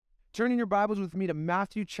Turning your Bibles with me to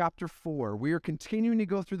Matthew chapter 4. We are continuing to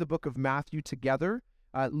go through the book of Matthew together,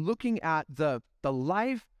 looking at the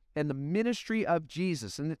life and the ministry of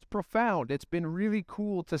Jesus. And it's profound. It's been really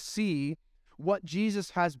cool to see what Jesus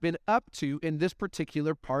has been up to in this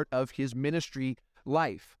particular part of his ministry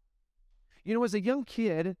life. You know, as a young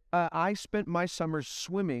kid, I spent my summers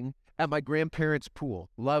swimming at my grandparents' pool.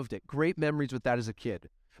 Loved it. Great memories with that as a kid.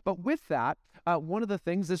 But with that, one of the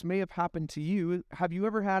things, this may have happened to you, have you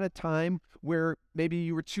ever had a time where maybe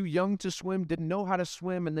you were too young to swim, didn't know how to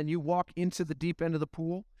swim, and then you walk into the deep end of the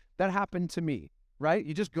pool? That happened to me, right?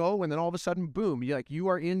 You just go, and then all of a sudden, boom, you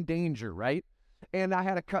are in danger, right? And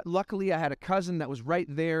luckily, I had a cousin that was right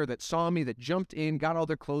there that saw me, that jumped in, got all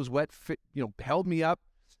their clothes wet, held me up,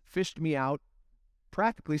 fished me out,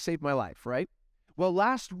 practically saved my life, right? Well,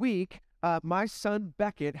 last week, my son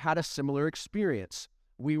Beckett had a similar experience.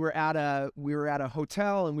 We were at a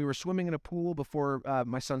hotel, and we were swimming in a pool before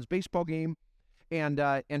my son's baseball game, and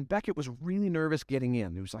Beckett was really nervous getting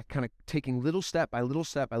in. He was like kind of taking little step by little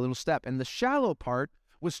step by little step, and the shallow part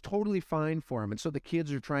was totally fine for him. And so the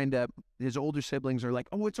kids are his older siblings are like,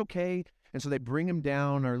 "Oh, it's okay," and so they bring him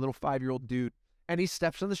down, our little 5-year-old dude, and he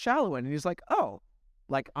steps on the shallow end, and he's like, "Oh,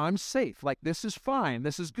 like I'm safe, like this is fine,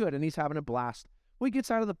 this is good," and he's having a blast. Well, he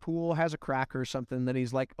gets out of the pool, has a cracker or something, then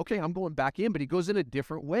he's like, "Okay, I'm going back in," but he goes in a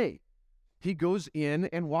different way. He goes in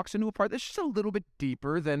and walks into a part that's just a little bit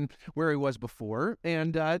deeper than where he was before,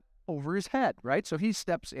 and over his head, right? So he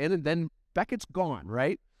steps in, and then Beckett's gone,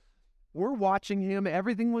 right? We're watching him.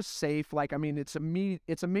 Everything was safe. Like, I mean, it's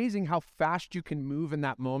amazing how fast you can move in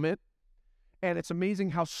that moment, and it's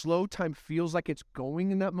amazing how slow time feels like it's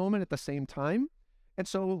going in that moment at the same time. And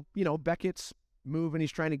so, Beckett's moving,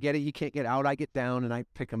 he's trying to get it, he can't get out. I get down and I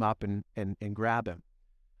pick him up and grab him.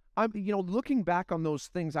 I'm, looking back on those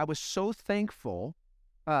things, I was so thankful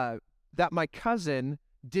that my cousin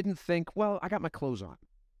didn't think, well, I got my clothes on.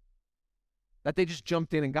 That they just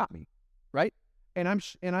jumped in and got me, right? And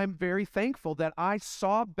I'm very thankful that I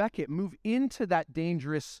saw Beckett move into that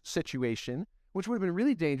dangerous situation, which would have been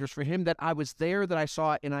really dangerous for him, that I was there, that I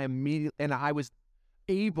saw it, and I was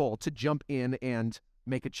able to jump in and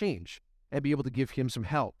make a change and be able to give him some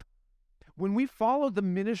help. When we follow the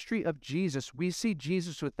ministry of Jesus, we see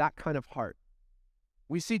Jesus with that kind of heart.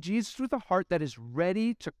 We see Jesus with a heart that is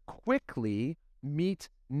ready to quickly meet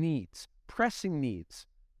needs, pressing needs,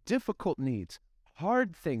 difficult needs,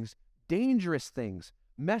 hard things, dangerous things,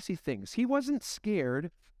 messy things. He wasn't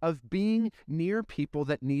scared of being near people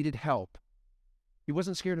that needed help. He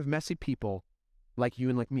wasn't scared of messy people like you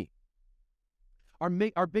and like me.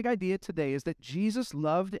 Our big idea today is that Jesus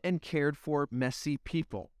loved and cared for messy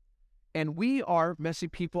people. And we are messy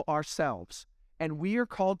people ourselves. And we are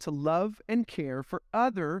called to love and care for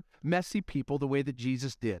other messy people the way that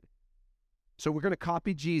Jesus did. So we're going to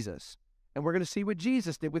copy Jesus. And we're going to see what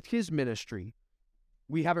Jesus did with his ministry.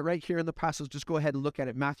 We have it right here in the passage. Just go ahead and look at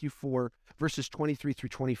it. Matthew 4, verses 23 through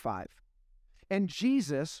 25. And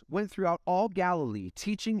Jesus went throughout all Galilee,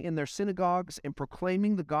 teaching in their synagogues and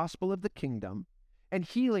proclaiming the gospel of the kingdom, and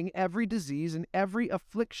healing every disease and every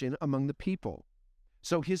affliction among the people.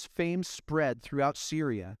 So his fame spread throughout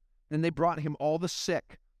Syria, and they brought him all the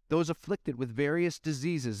sick, those afflicted with various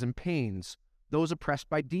diseases and pains, those oppressed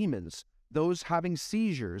by demons, those having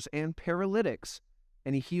seizures and paralytics,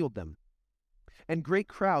 and he healed them. And great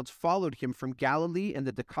crowds followed him from Galilee and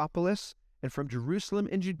the Decapolis, and from Jerusalem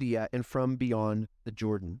and Judea, and from beyond the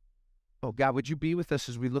Jordan. Oh, God, would you be with us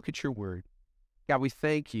as we look at your word? God, we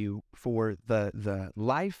thank you for the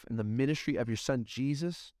life and the ministry of your son,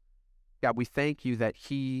 Jesus. God, we thank you that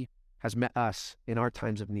he has met us in our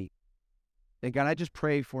times of need. And God, I just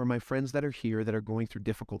pray for my friends that are here that are going through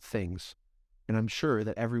difficult things. And I'm sure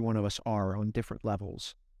that every one of us are on different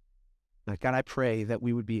levels. Now, God, I pray that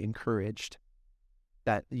we would be encouraged,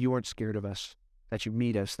 that you aren't scared of us, that you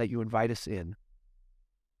meet us, that you invite us in.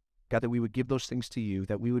 God, that we would give those things to you,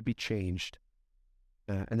 that we would be changed,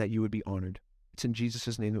 and that you would be honored. It's in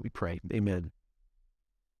Jesus' name that we pray. Amen.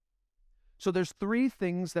 So there's 3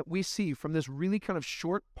 things that we see from this really kind of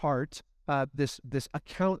short part, this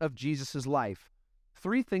account of Jesus' life.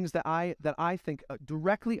 3 things that I think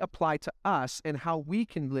directly apply to us and how we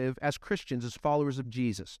can live as Christians, as followers of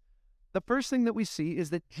Jesus. The first thing that we see is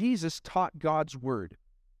that Jesus taught God's word.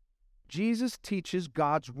 Jesus teaches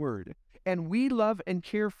God's word, and we love and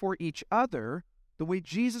care for each other the way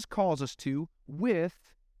Jesus calls us to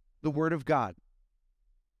with the word of God.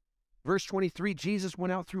 Verse 23, Jesus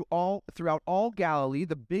went out throughout all Galilee,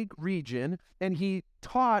 the big region, and he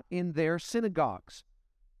taught in their synagogues.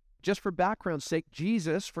 Just for background's sake,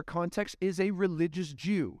 Jesus, for context, is a religious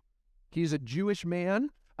Jew. He's a Jewish man.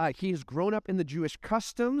 He has grown up in the Jewish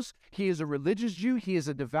customs. He is a religious Jew. He is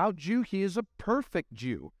a devout Jew. He is a perfect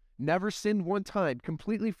Jew. Never sinned one time,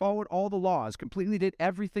 completely followed all the laws, completely did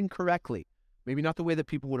everything correctly. Maybe not the way that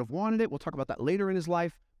people would have wanted it. We'll talk about that later in his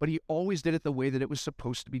life, but he always did it the way that it was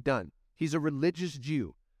supposed to be done. He's a religious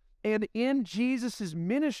Jew. And in Jesus'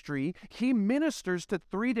 ministry, he ministers to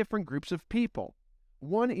three different groups of people.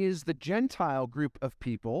 One is the Gentile group of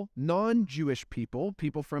people, non-Jewish people,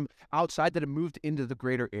 people from outside that have moved into the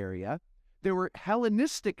greater area. There were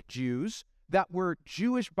Hellenistic Jews that were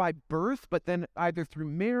Jewish by birth, but then either through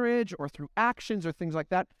marriage or through actions or things like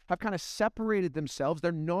that, have kind of separated themselves.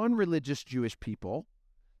 They're non-religious Jewish people.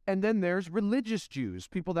 And then there's religious Jews,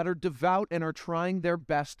 people that are devout and are trying their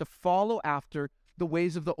best to follow after the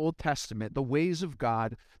ways of the Old Testament, the ways of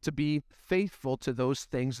God, to be faithful to those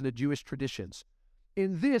things in the Jewish traditions.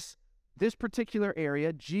 In this particular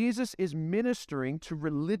area, Jesus is ministering to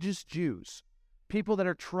religious Jews, people that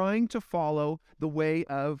are trying to follow the way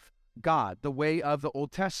of God, the way of the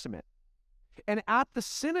Old Testament. And at the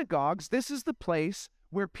synagogues, this is the place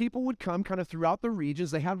where people would come kind of throughout the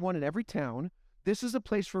regions. They had one in every town. This is a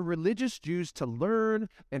place for religious Jews to learn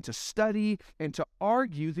and to study and to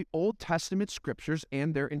argue the Old Testament scriptures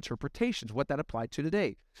and their interpretations, what that applied to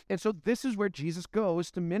today. And so this is where Jesus goes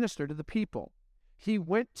to minister to the people. He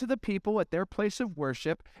went to the people at their place of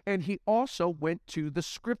worship, and he also went to the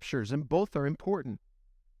scriptures, and both are important.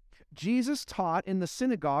 Jesus taught in the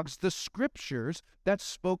synagogues the scriptures that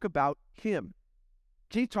spoke about him.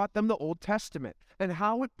 He taught them the Old Testament and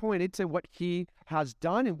how it pointed to what he has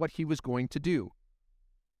done and what he was going to do.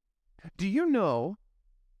 Do you know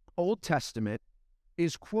Old Testament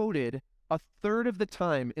is quoted a third of the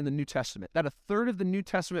time in the New Testament? That a third of the New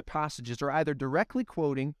Testament passages are either directly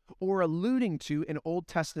quoting or alluding to an Old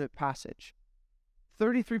Testament passage.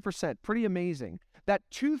 33%, pretty amazing. That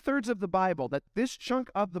 2/3 of the Bible, that this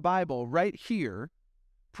chunk of the Bible right here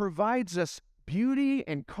provides us beauty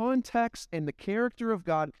and context and the character of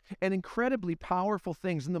God and incredibly powerful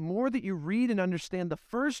things. And the more that you read and understand the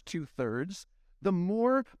first 2/3, the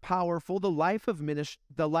more powerful the life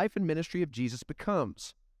and ministry of Jesus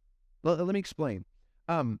becomes. Let me explain.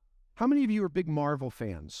 How many of you are big Marvel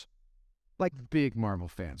fans? Like big Marvel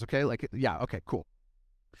fans, okay? Yeah, okay, cool.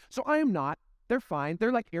 So I am not. They're fine.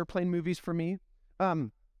 They're like airplane movies for me.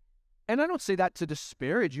 And I don't say that to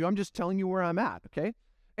disparage you. I'm just telling you where I'm at, okay?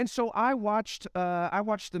 And so I watched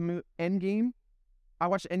the Endgame. I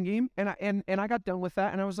watched Endgame, and I got done with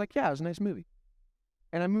that, and I was like, yeah, it was a nice movie.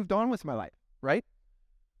 And I moved on with my life, right?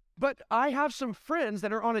 But I have some friends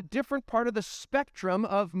that are on a different part of the spectrum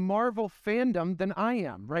of Marvel fandom than I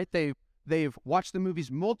am, right? They've watched the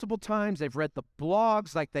movies multiple times. They've read the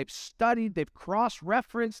blogs, like they've studied, they've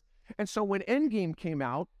cross-referenced. And so when Endgame came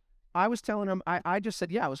out, I was telling them, I just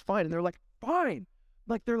said, yeah, it was fine. And they're like, fine.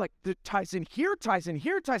 Like, they're like, it ties in here, ties in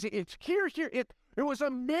here, ties in, it's here. It was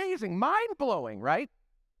amazing, mind-blowing, right?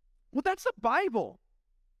 Well, that's the Bible.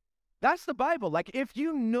 That's the Bible. Like, if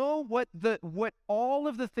you know what all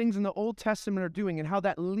of the things in the Old Testament are doing and how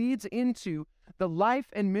that leads into the life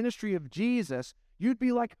and ministry of Jesus, you'd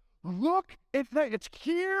be like, look, it's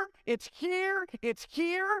here, it's here, it's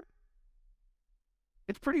here.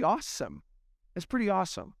 It's pretty awesome. It's pretty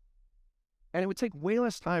awesome. And it would take way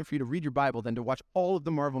less time for you to read your Bible than to watch all of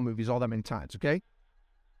the Marvel movies all that many times, okay?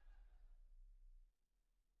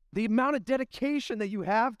 The amount of dedication that you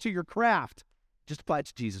have to your craft, just apply it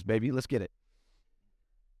to Jesus, baby. Let's get it.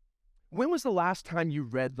 When was the last time you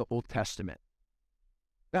read the Old Testament?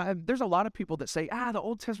 There's a lot of people that say, the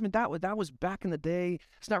Old Testament, that was back in the day.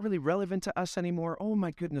 It's not really relevant to us anymore. Oh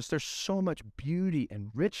my goodness, there's so much beauty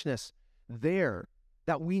and richness there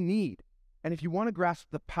that we need. And if you want to grasp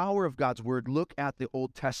the power of God's word, look at the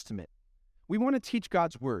Old Testament. We want to teach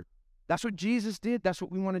God's word. That's what Jesus did. That's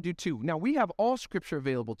what we want to do too. Now, we have all scripture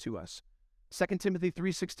available to us. 2 Timothy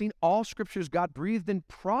 3:16, all scripture is God-breathed and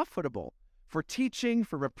profitable for teaching,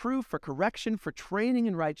 for reproof, for correction, for training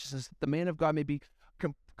in righteousness, that the man of God may be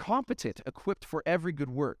competent, equipped for every good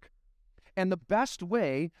work. And the best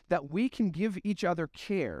way that we can give each other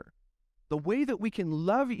care, the way that we can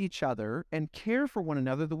love each other and care for one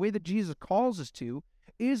another, the way that Jesus calls us to,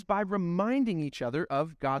 is by reminding each other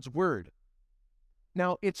of God's word.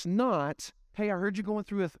 Now, it's not, hey, I heard you going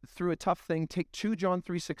through a tough thing, take 2 John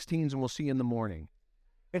 3:16s and we'll see you in the morning.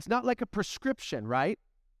 It's not like a prescription, right?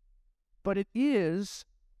 But it is,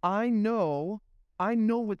 I know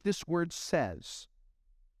what this word says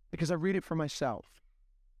because I read it for myself.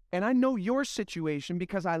 And I know your situation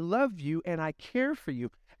because I love you and I care for you.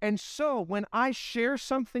 And so when I share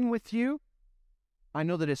something with you, I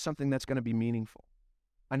know that it's something that's going to be meaningful.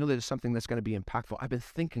 I know that it's something that's going to be impactful. I've been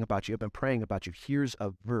thinking about you. I've been praying about you. Here's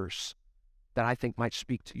a verse that I think might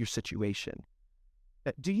speak to your situation.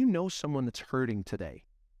 Do you know someone that's hurting today?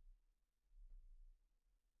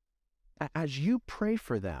 As you pray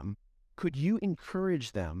for them, could you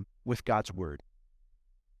encourage them with God's word?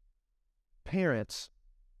 Parents,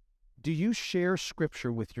 do you share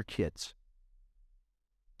scripture with your kids?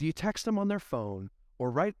 Do you text them on their phone or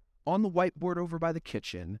write on the whiteboard over by the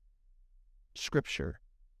kitchen scripture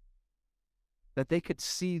that they could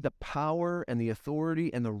see the power and the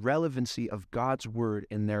authority and the relevancy of God's word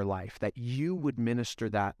in their life, that you would minister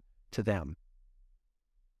that to them?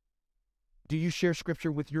 Do you share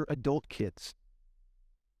scripture with your adult kids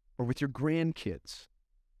or with your grandkids?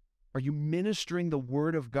 Are you ministering the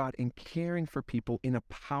word of God and caring for people in a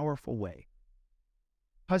powerful way?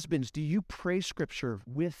 Husbands, do you pray scripture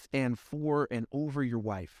with and for and over your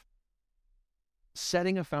wife,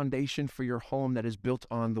 setting a foundation for your home that is built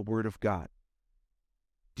on the word of God?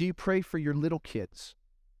 Do you pray for your little kids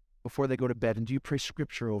before they go to bed, and do you pray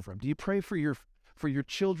scripture over them? Do you pray for your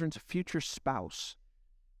children's future spouse,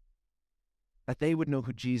 that they would know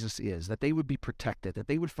who Jesus is, that they would be protected, that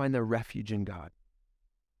they would find their refuge in God?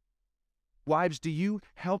 Wives, do you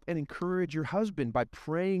help and encourage your husband by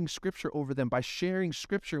praying scripture over them, by sharing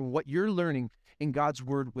scripture and what you're learning in God's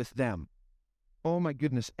word with them? Oh my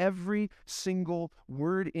goodness, every single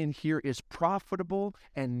word in here is profitable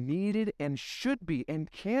and needed and should be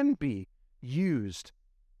and can be used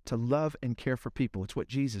to love and care for people. It's what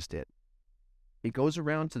Jesus did. He goes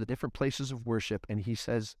around to the different places of worship and he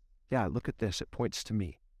says, yeah, look at this, it points to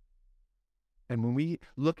me. And when we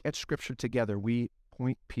look at scripture together, we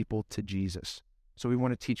point people to Jesus. So we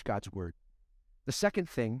want to teach God's word. The second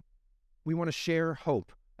thing, we want to share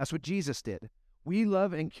hope. That's what Jesus did. We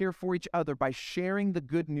love and care for each other by sharing the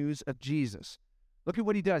good news of Jesus. Look at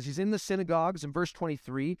what he does. He's in the synagogues in verse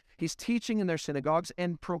 23. He's teaching in their synagogues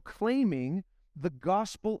and proclaiming the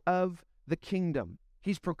gospel of the kingdom.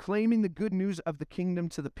 He's proclaiming the good news of the kingdom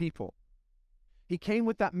to the people. He came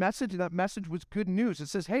with that message, and that message was good news. It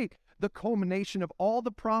says, hey, the culmination of all the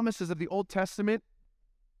promises of the Old Testament.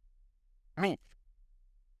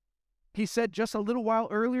 He said just a little while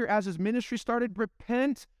earlier as his ministry started,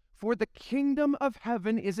 repent, for the kingdom of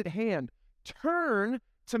heaven is at hand. Turn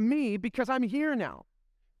to me because I'm here now.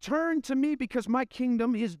 Turn to me because my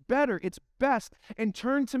kingdom is better, it's best. And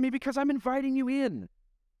turn to me because I'm inviting you in.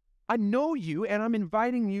 I know you and I'm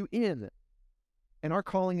inviting you in. And our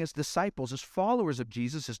calling as disciples, as followers of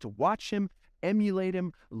Jesus, is to watch him, emulate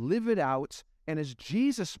him, live it out. And as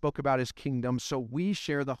Jesus spoke about his kingdom, so we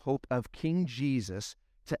share the hope of King Jesus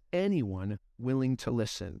to anyone willing to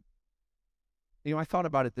listen. You know, I thought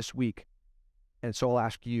about it this week, and so I'll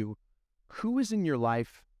ask you, who is in your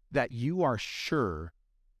life that you are sure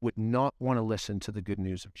would not want to listen to the good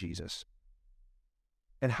news of Jesus?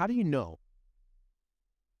 And how do you know?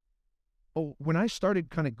 Oh, when I started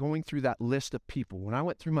kind of going through that list of people, when I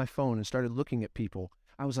went through my phone and started looking at people,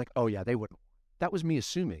 I was like, oh yeah, they wouldn't. That was me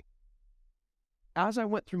assuming. As I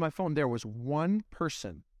went through my phone, there was one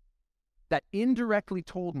person that indirectly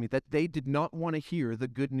told me that they did not want to hear the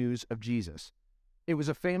good news of Jesus. It was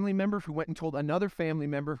a family member who went and told another family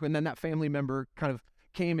member, and then that family member kind of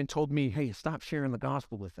came and told me, hey, stop sharing the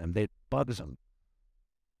gospel with them. It bugs them.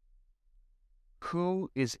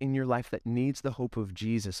 Who is in your life that needs the hope of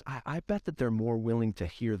Jesus? I bet that they're more willing to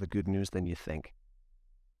hear the good news than you think.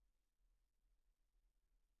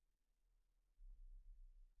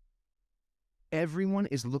 Everyone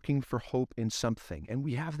is looking for hope in something, and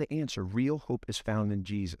we have the answer. Real hope is found in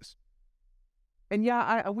Jesus. And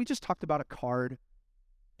yeah, we just talked about a card,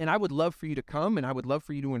 and I would love for you to come, and I would love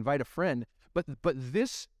for you to invite a friend, but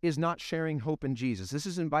this is not sharing hope in Jesus. This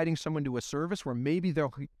is inviting someone to a service where maybe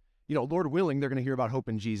they'll, Lord willing, they're going to hear about hope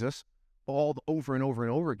in Jesus all over and over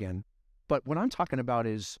and over again. But what I'm talking about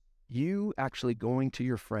is you actually going to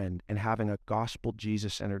your friend and having a gospel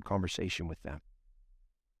Jesus-centered conversation with them.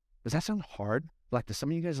 Does that sound hard? Like, does some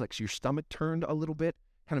of you guys, your stomach turned a little bit,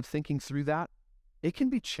 kind of thinking through that? It can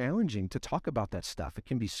be challenging to talk about that stuff. It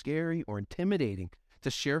can be scary or intimidating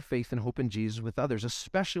to share faith and hope in Jesus with others,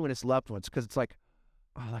 especially when it's loved ones, because it's like,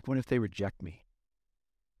 what if they reject me?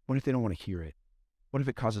 What if they don't want to hear it? What if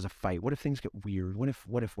it causes a fight? What if things get weird? What if?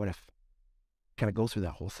 Kind of go through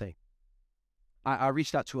that whole thing. I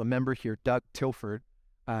reached out to a member here, Doug Tilford,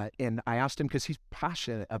 and I asked him, because he's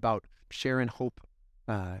passionate about sharing hope,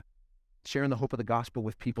 sharing the hope of the gospel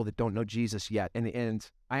with people that don't know Jesus yet. And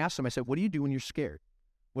I asked him, I said, what do you do when you're scared?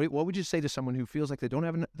 What would you say to someone who feels like they don't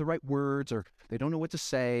have the right words or they don't know what to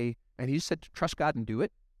say? And he just said, trust God and do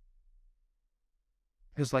it.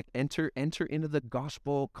 is like enter into the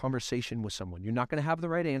gospel conversation with someone. You're not going to have the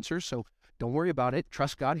right answer, so don't worry about it.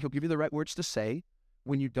 Trust God. He'll give you the right words to say.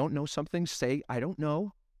 When you don't know something, say, I don't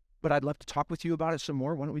know, but I'd love to talk with you about it some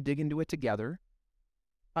more. Why don't we dig into it together?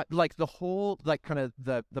 Like the whole, like kind of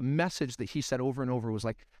the message that he said over and over was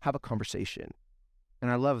like, have a conversation.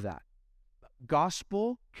 And I love that.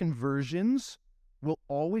 Gospel conversions will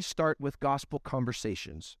always start with gospel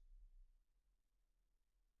conversations.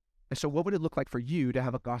 And so what would it look like for you to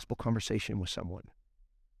have a gospel conversation with someone?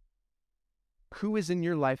 Who is in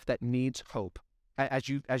your life that needs hope? As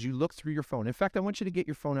you look through your phone. In fact, I want you to get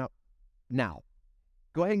your phone out now.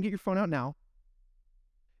 Go ahead and get your phone out now.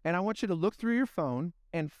 And I want you to look through your phone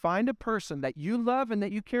and find a person that you love and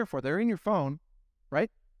that you care for. They're in your phone,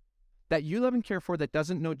 right? That you love and care for that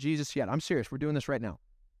doesn't know Jesus yet. I'm serious. We're doing this right now.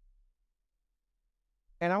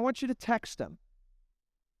 And I want you to text them.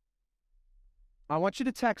 I want you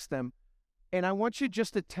to text them, and I want you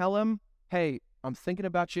just to tell them, hey, I'm thinking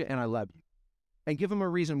about you and I love you. And give them a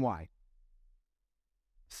reason why.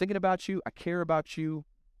 Thinking about you, I care about you,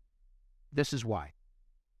 this is why.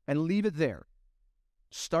 And leave it there.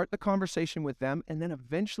 Start the conversation with them, and then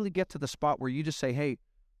eventually get to the spot where you just say, hey,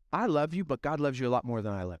 I love you, but God loves you a lot more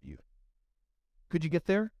than I love you. Could you get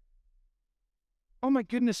there? Oh my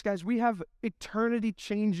goodness, guys, we have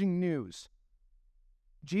eternity-changing news.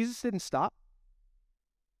 Jesus didn't stop.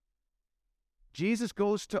 Jesus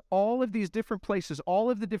goes to all of these different places, all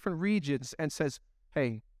of the different regions, and says,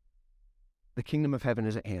 hey, the kingdom of heaven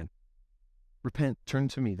is at hand. Repent, turn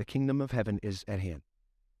to me. The kingdom of heaven is at hand.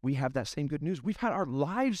 We have that same good news. We've had our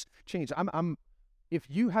lives changed. If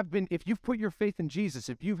you've put your faith in Jesus,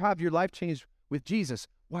 if you have your life changed with Jesus,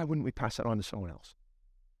 why wouldn't we pass that on to someone else?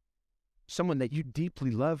 Someone that you deeply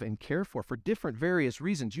love and care for different various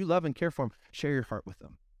reasons. You love and care for them. Share your heart with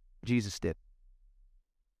them. Jesus did.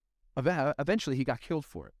 Eventually, he got killed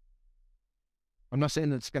for it. I'm not saying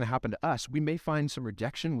that it's going to happen to us. We may find some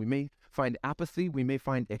rejection. We may find apathy. We may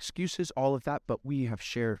find excuses, all of that, but we have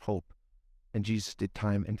shared hope. And Jesus did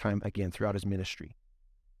time and time again throughout his ministry.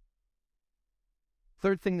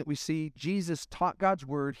 Third thing that we see, Jesus taught God's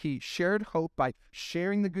word. He shared hope by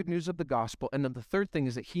sharing the good news of the gospel. And then the third thing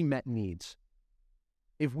is that he met needs.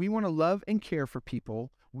 If we want to love and care for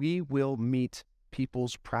people, we will meet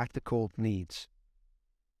people's practical needs.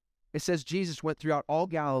 It says Jesus went throughout all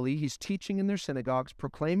Galilee. He's teaching in their synagogues,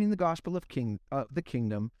 proclaiming the gospel of the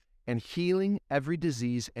kingdom, and healing every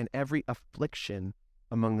disease and every affliction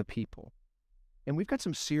among the people. And we've got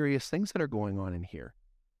some serious things that are going on in here.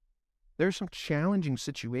 There are some challenging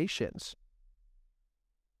situations.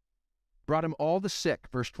 Brought him all the sick,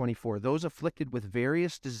 verse 24, those afflicted with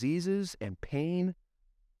various diseases and pain,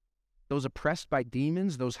 those oppressed by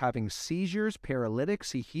demons, those having seizures,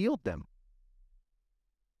 paralytics, he healed them.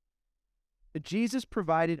 Jesus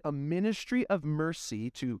provided a ministry of mercy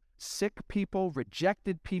to sick people,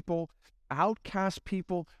 rejected people, outcast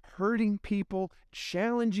people, hurting people,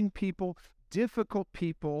 challenging people, difficult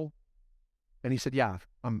people. And he said, yeah,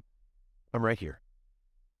 I'm right here.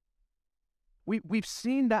 We've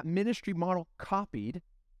seen that ministry model copied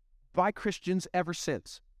by Christians ever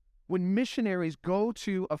since. When missionaries go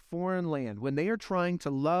to a foreign land, when they are trying to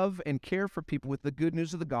love and care for people with the good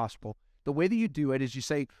news of the gospel, the way that you do it is you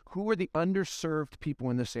say, who are the underserved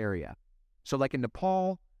people in this area? So like in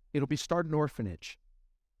Nepal, it'll be start an orphanage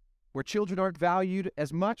where children aren't valued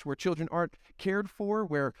as much, where children aren't cared for,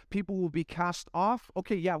 where people will be cast off.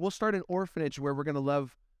 Okay, yeah, we'll start an orphanage where we're going to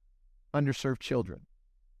love underserved children.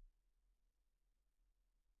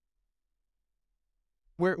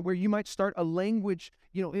 Where you might start a language,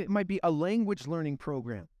 it might be a language learning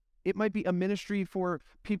program. It might be a ministry for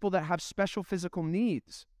people that have special physical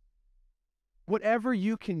needs. Whatever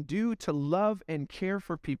you can do to love and care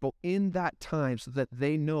for people in that time so that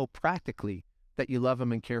they know practically that you love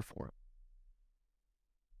them and care for them.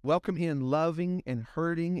 Welcome in loving and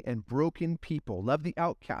hurting and broken people. Love the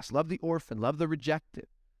outcast, love the orphan, love the rejected.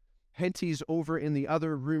 Henty's over in the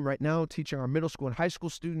other room right now teaching our middle school and high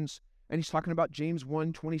school students, and he's talking about James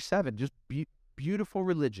 1:27, just beautiful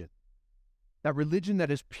religion. That religion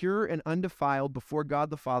that is pure and undefiled before God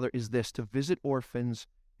the Father is this, to visit orphans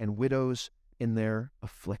and widows in their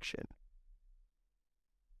affliction.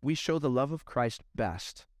 We show the love of Christ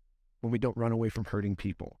best when we don't run away from hurting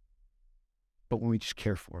people, but when we just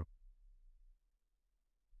care for them.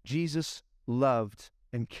 Jesus loved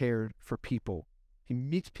and cared for people. He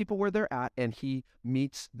meets people where they're at, and he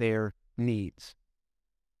meets their needs.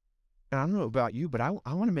 And I don't know about you, but I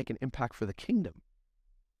want to make an impact for the kingdom.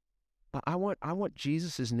 I want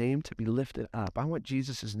Jesus' name to be lifted up. I want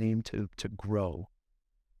Jesus' name to grow.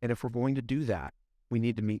 And if we're going to do that, we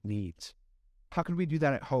need to meet needs. How can we do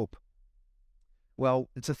that at Hope? Well,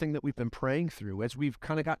 it's a thing that we've been praying through as we've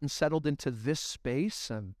kind of gotten settled into this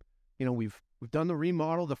space. We've done the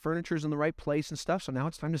remodel, the furniture's in the right place and stuff. So now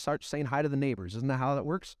it's time to start saying hi to the neighbors. Isn't that how that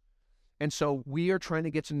works? And so we are trying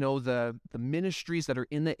to get to know the ministries that are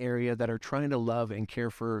in the area that are trying to love and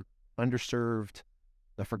care for underserved,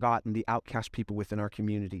 the forgotten, the outcast people within our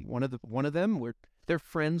community. One of them, they're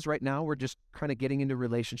friends right now. We're just kind of getting into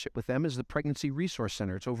relationship with them, is the Pregnancy Resource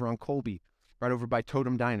Center. It's over on Colby, right over by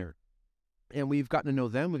Totem Diner. And we've gotten to know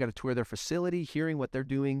them. We got to tour their facility, hearing what they're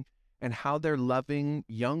doing and how they're loving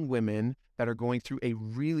young women that are going through a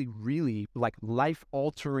really, really like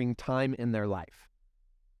life-altering time in their life.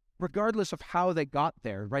 Regardless of how they got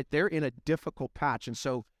there, right? They're in a difficult patch. And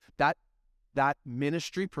so that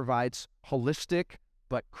ministry provides holistic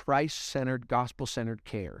but Christ-centered, gospel-centered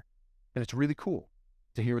care. And it's really cool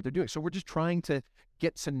to hear what they're doing. So we're just trying to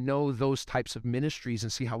get to know those types of ministries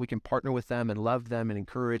and see how we can partner with them and love them and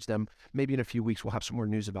encourage them. Maybe in a few weeks we'll have some more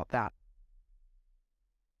news about that.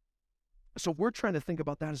 So we're trying to think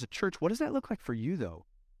about that as a church. What does that look like for you, though?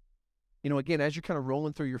 Again, as you're kind of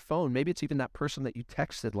rolling through your phone, maybe it's even that person that you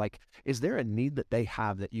texted, like, is there a need that they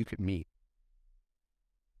have that you could meet?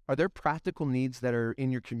 Are there practical needs that are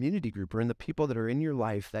in your community group or in the people that are in your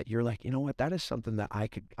life that you're like, you know what, that is something that I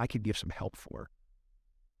could give some help for.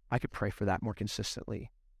 I could pray for that more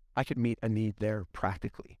consistently. I could meet a need there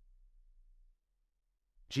practically.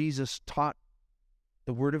 Jesus taught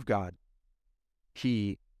the Word of God.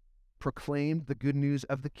 He proclaimed the good news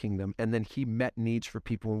of the kingdom, and then he met needs for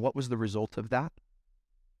people. And what was the result of that?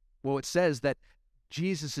 Well, it says that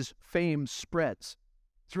Jesus' fame spreads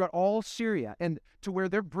throughout all Syria, and to where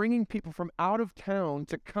they're bringing people from out of town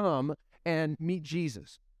to come and meet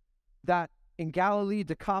Jesus. That in Galilee,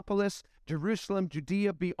 Decapolis, Jerusalem,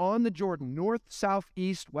 Judea, beyond the Jordan, north, south,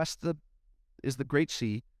 east, west is the Great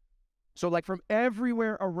Sea. So like from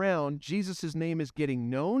everywhere around, Jesus' name is getting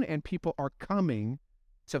known and people are coming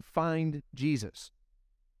to find Jesus.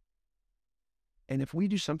 And if we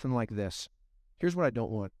do something like this, here's what I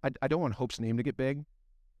don't want. I don't want Hope's name to get big.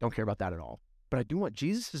 Don't care about that at all. But I do want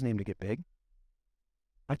Jesus' name to get big.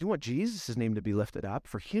 I do want Jesus' name to be lifted up,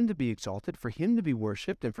 for him to be exalted, for him to be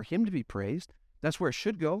worshiped, and for him to be praised. That's where it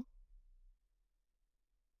should go.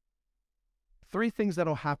 3 things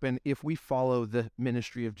that'll happen if we follow the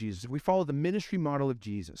ministry of Jesus. If we follow the ministry model of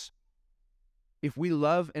Jesus. If we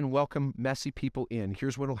love and welcome messy people in,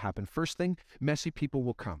 here's what will happen. First thing, messy people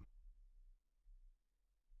will come.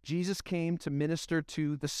 Jesus came to minister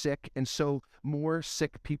to the sick, and so more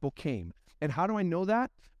sick people came. And how do I know that?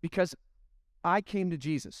 Because I came to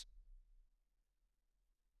Jesus.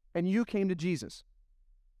 And you came to Jesus.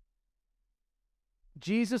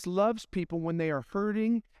 Jesus loves people when they are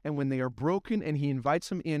hurting and when they are broken, and he invites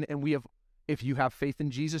them in. And if you have faith in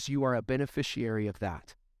Jesus, you are a beneficiary of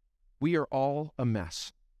that. We are all a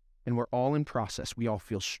mess, and we're all in process. We all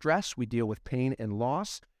feel stress. We deal with pain and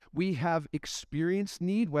loss. We have experienced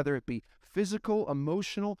need, whether it be physical,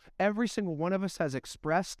 emotional. Every single one of us has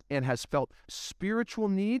expressed and has felt spiritual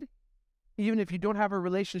need. Even if you don't have a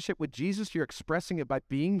relationship with Jesus, you're expressing it by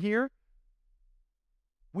being here.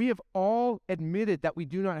 We have all admitted that we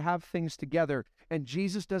do not have things together, and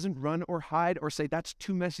Jesus doesn't run or hide or say, that's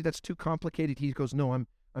too messy, that's too complicated. He goes, no, I'm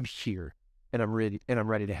here, and I'm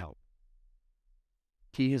ready to help.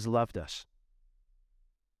 He has loved us.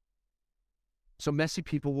 So messy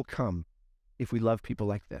people will come if we love people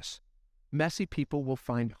like this. Messy people will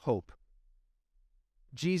find hope.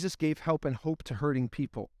 Jesus gave help and hope to hurting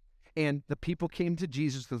people. And the people came to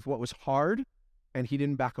Jesus with what was hard, and he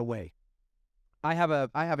didn't back away. I have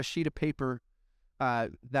a sheet of paper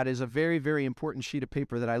that is a very, very important sheet of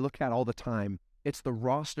paper that I look at all the time. It's the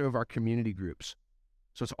roster of our community groups.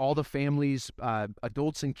 So it's all the families,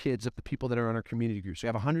 adults and kids of the people that are on our community groups. We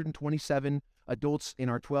have 127 adults in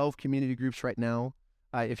our 12 community groups right now.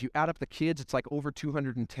 If you add up the kids, it's like over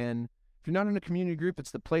 210. If you're not in a community group,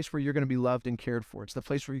 it's the place where you're going to be loved and cared for. It's the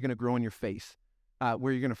place where you're going to grow in your faith,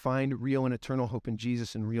 where you're going to find real and eternal hope in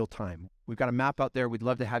Jesus in real time. We've got a map out there. We'd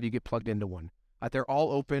love to have you get plugged into one. They're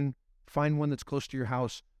all open. Find one that's close to your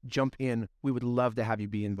house. Jump in. We would love to have you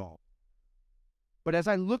be involved. But as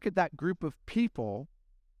I look at that group of people,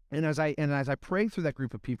 and as I pray through that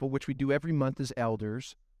group of people, which we do every month as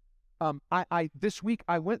elders, this week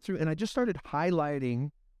I went through and I just started highlighting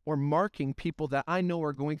or marking people that I know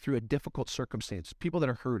are going through a difficult circumstance, people that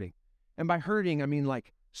are hurting. And by hurting, I mean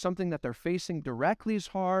like something that they're facing directly is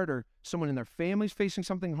hard, or someone in their family's facing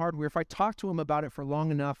something hard, where if I talk to them about it for long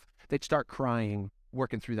enough, they'd start crying,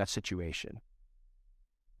 working through that situation.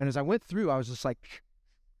 And as I went through, I was just like,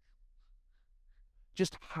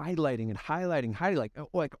 just highlighting and highlighting,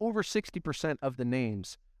 like over 60% of the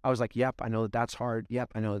names. I was like, yep, I know that that's hard.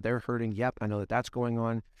 Yep, I know that they're hurting. Yep, I know that that's going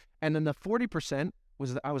on. And then the 40%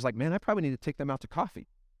 I was like, man, I probably need to take them out to coffee.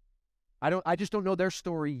 I just don't know their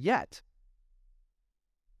story yet.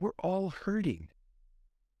 We're all hurting.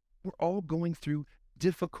 We're all going through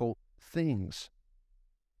difficult things.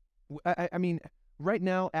 I mean, right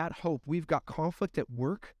now at Hope, we've got conflict at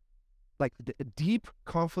work, like deep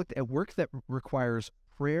conflict at work that requires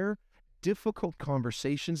prayer, difficult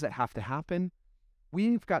conversations that have to happen.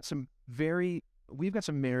 We've got some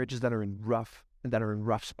marriages that are in rough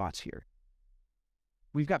spots here.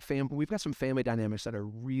 We've got some family dynamics that are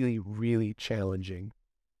really, really challenging.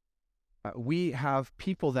 We have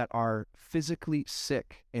people that are physically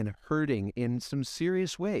sick and hurting in some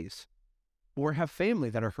serious ways, or have family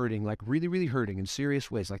that are hurting, like really, really hurting in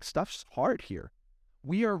serious ways. Like, stuff's hard here.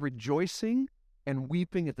 We are rejoicing and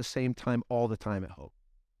weeping at the same time all the time at Hope.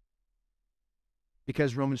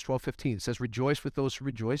 Because Romans 12:15 says, rejoice with those who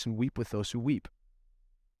rejoice and weep with those who weep.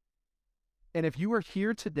 And if you are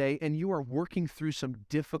here today and you are working through some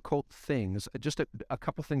difficult things, just a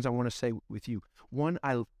couple things I want to say with you. One,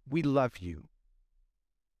 we love you.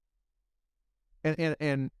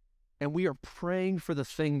 And we are praying for the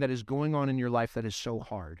thing that is going on in your life that is so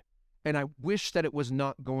hard. And I wish that it was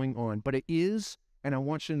not going on, but it is, and I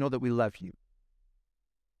want you to know that we love you.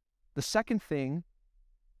 The second thing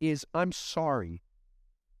is, I'm sorry,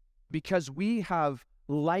 because we have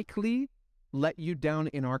likely let you down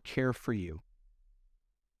in our care for you.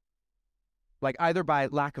 Like, either by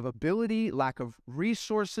lack of ability, lack of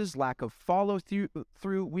resources, lack of follow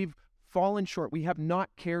through, we've fallen short. We have not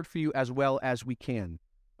cared for you as well as we can.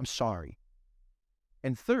 I'm sorry.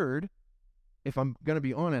 And third, if I'm going to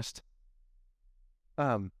be honest,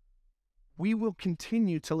 we will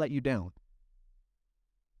continue to let you down.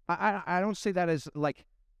 I don't say that as like,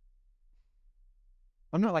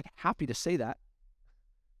 I'm not like happy to say that.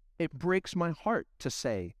 It breaks my heart to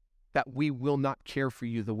say that we will not care for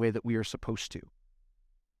you the way that we are supposed to.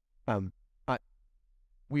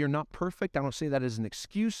 We are not perfect. I don't say that as an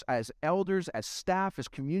excuse. As elders, as staff, as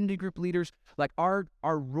community group leaders, like our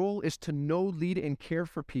role is to know, lead, and care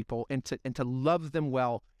for people, and to love them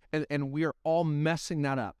well. And we are all messing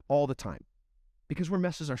that up all the time because we're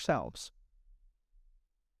messes ourselves.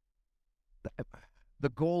 The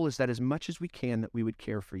goal is that as much as we can, that we would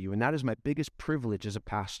care for you. And that is my biggest privilege as a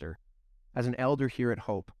pastor, as an elder here at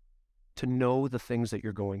Hope, to know the things that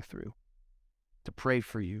you're going through, to pray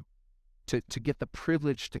for you, to get the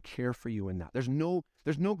privilege to care for you in that. There's no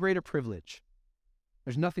greater privilege.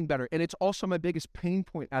 There's nothing better. And it's also my biggest pain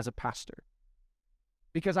point as a pastor,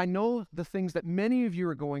 because I know the things that many of you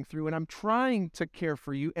are going through, and I'm trying to care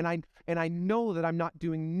for you, and I know that I'm not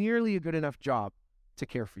doing nearly a good enough job to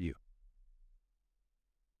care for you.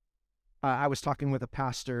 I was talking with a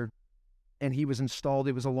pastor, and he was installed.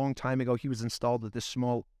 It was a long time ago. He was installed at this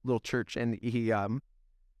small little church, and he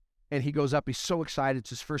goes up. He's so excited.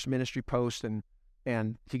 It's his first ministry post,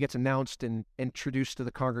 and he gets announced and introduced to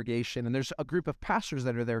the congregation. And there's a group of pastors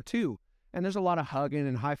that are there too. And there's a lot of hugging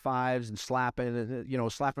and high fives and slapping,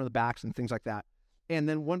 and slapping on the backs and things like that. And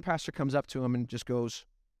then one pastor comes up to him and just goes,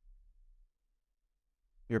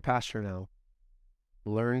 "You're a pastor now.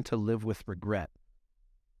 Learn to live with regret."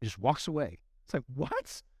 He just walks away. It's like,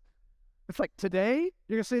 what? It's like, today?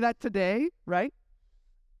 You're going to say that today, right?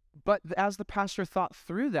 But as the pastor thought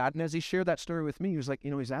through that, and as he shared that story with me, he was like,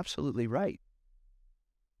 he's absolutely right.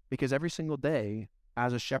 Because every single day,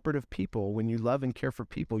 as a shepherd of people, when you love and care for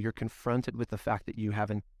people, you're confronted with the fact that you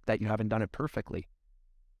haven't done it perfectly.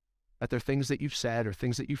 That there are things that you've said, or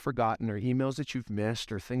things that you've forgotten, or emails that you've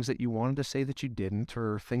missed, or things that you wanted to say that you didn't,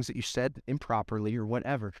 or things that you said improperly, or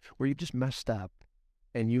whatever, where you've just messed up.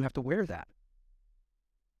 And you have to wear that.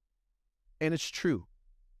 And it's true.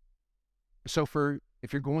 So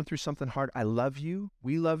if you're going through something hard, I love you.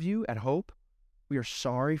 We love you at Hope. We are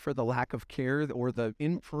sorry for the lack of care or the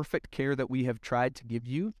imperfect care that we have tried to give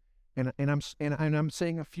you. And I'm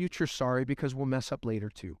saying a future sorry, because we'll mess up later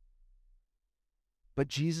too. But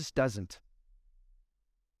Jesus doesn't.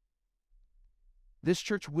 This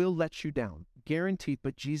church will let you down, guaranteed,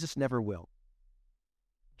 but Jesus never will.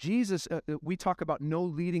 Jesus, we talk about no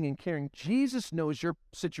leading and caring. Jesus knows your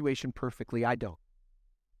situation perfectly. I don't.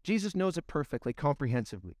 Jesus knows it perfectly,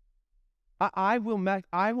 comprehensively. I will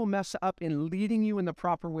mess up in leading you in the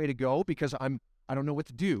proper way to go, because I don't know what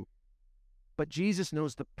to do. But Jesus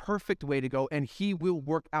knows the perfect way to go, and he will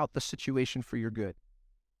work out the situation for your good.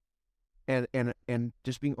 And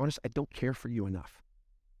just being honest, I don't care for you enough,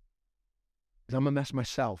 because I'm a mess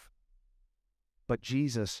myself. But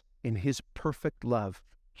Jesus, in his perfect love,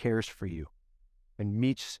 cares for you. and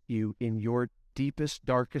meets you in your deepest,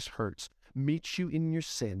 darkest hurts, meets you in your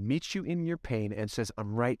sin, meets you in your pain, and says,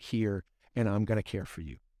 I'm right here and I'm going to care for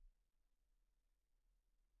you.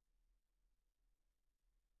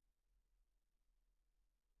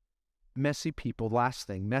 Messy people, last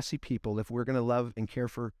thing, messy people, if we're going to love and care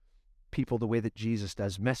for people the way that Jesus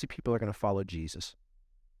does, messy people are going to follow Jesus.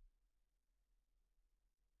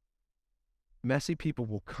 Messy people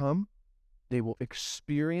will come, they will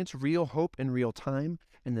experience real hope in real time,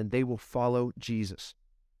 and then they will follow Jesus.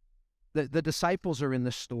 The disciples are in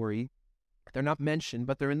this story. They're not mentioned,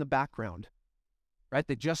 but they're in the background, right?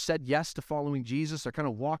 They just said yes to following Jesus. They're kind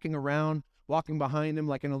of walking around, walking behind him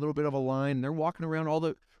like in a little bit of a line. They're walking around all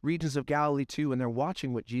the regions of Galilee too, and they're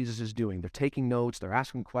watching what Jesus is doing. They're taking notes, they're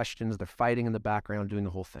asking questions, they're fighting in the background, doing the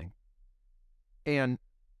whole thing. And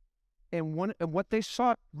what they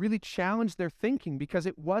saw really challenged their thinking, because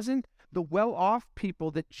it wasn't the well-off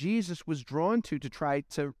people that Jesus was drawn to try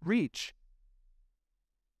to reach.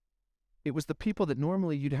 It was the people that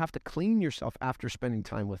normally you'd have to clean yourself after spending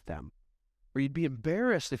time with them, or you'd be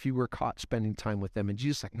embarrassed if you were caught spending time with them. And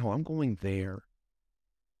Jesus like, no, I'm going there.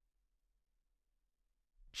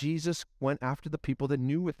 Jesus went after the people that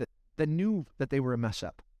knew that they were a mess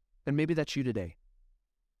up. And maybe that's you today.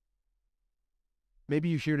 Maybe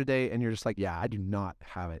you're here today and you're just like, yeah, I do not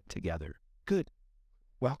have it together. Good.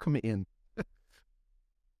 Welcome in.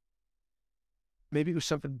 Maybe it was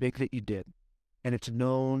something big that you did, and it's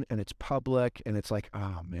known and it's public, and it's like,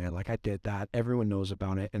 oh man, like I did that. Everyone knows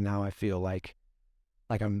about it, and now I feel like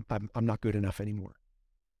I'm not good enough anymore.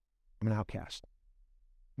 I'm an outcast.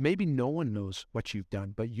 Maybe no one knows what you've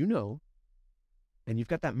done, but you know, and you've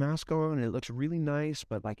got that mask on and it looks really nice,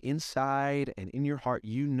 but like inside and in your heart,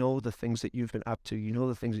 you know the things that you've been up to, you know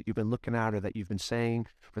the things that you've been looking at or that you've been saying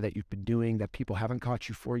or that you've been doing that people haven't caught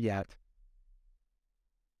you for yet.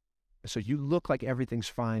 So you look like everything's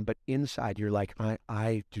fine, but inside you're like,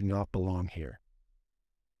 I do not belong here.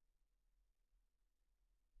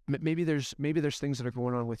 Maybe there's things that are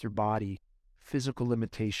going on with your body, physical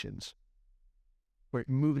limitations, where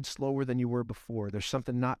you're moving slower than you were before. There's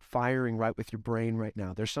something not firing right with your brain right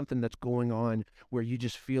now. There's something that's going on where you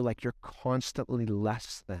just feel like you're constantly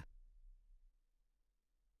less than.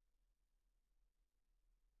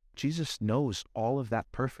 Jesus knows all of that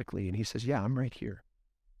perfectly, and he says, yeah, I'm right here.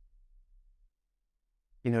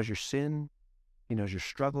 He knows your sin. He knows your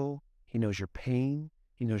struggle. He knows your pain.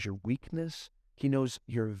 He knows your weakness. He knows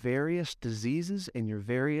your various diseases and your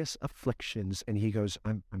various afflictions, and he goes,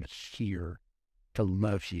 I'm here to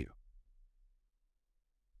love you.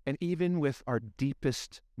 And even with our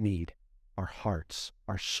deepest need, our hearts,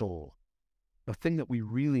 our soul, the thing that we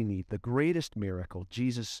really need, the greatest miracle,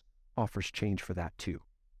 Jesus offers change for that too.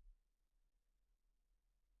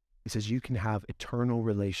 He says, you can have eternal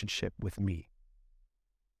relationship with me.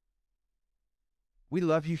 We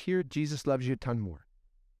love you here. Jesus loves you a ton more.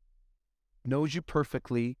 Knows you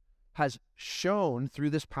perfectly, has shown through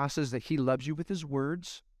this passage that he loves you with his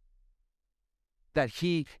words, that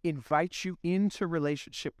he invites you into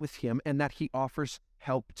relationship with him, and that he offers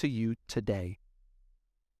help to you today.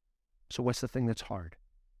 So what's the thing that's hard?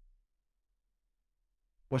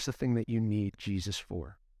 What's the thing that you need Jesus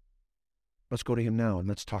for? Let's go to him now and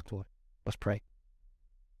let's talk to him. Let's pray.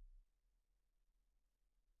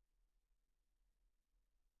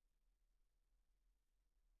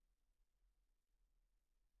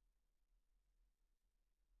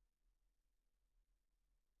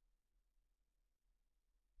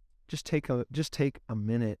 Just take a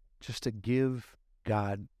minute just to give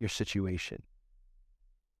God your situation.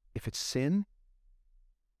 If it's sin,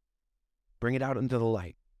 bring it out into the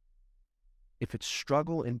light. If it's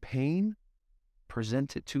struggle and pain,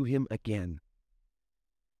 present it to him again.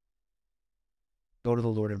 Go to the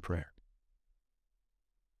Lord in prayer.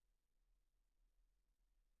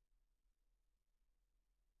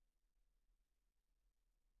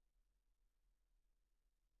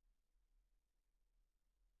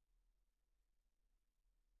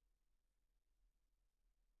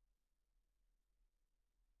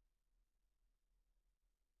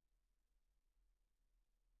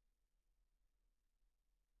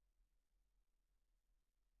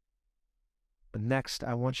 But next,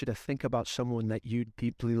 I want you to think about someone that you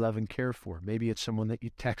deeply love and care for. Maybe it's someone that you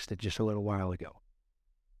texted just a little while ago.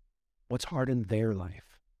 What's hard in their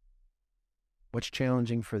life? What's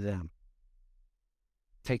challenging for them?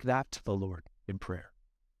 Take that to the Lord in prayer.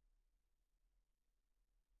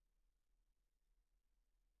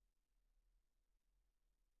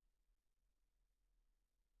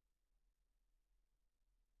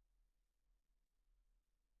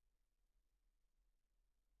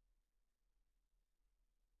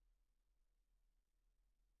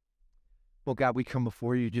 Well, God, we come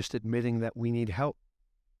before you just admitting that we need help.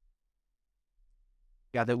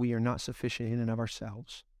 God, that we are not sufficient in and of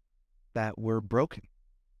ourselves, that we're broken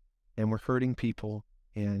and we're hurting people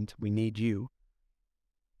and we need you.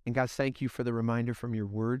 And God, thank you for the reminder from your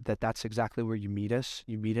word that that's exactly where you meet us.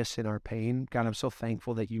 You meet us in our pain. God, I'm so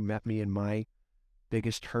thankful that you met me in my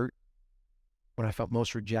biggest hurt, when I felt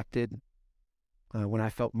most rejected, when I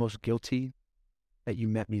felt most guilty, that you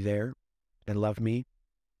met me there and loved me.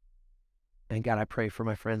 And God, I pray for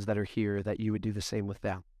my friends that are here that you would do the same with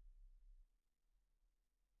them.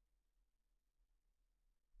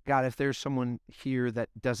 God, if there's someone here that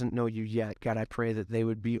doesn't know you yet, God, I pray that they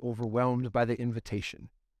would be overwhelmed by the invitation.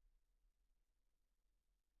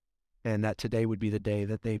 And that today would be the day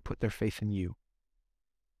that they put their faith in you.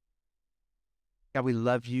 God, we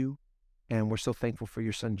love you, and we're so thankful for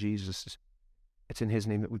your son, Jesus. It's in his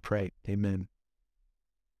name that we pray. Amen.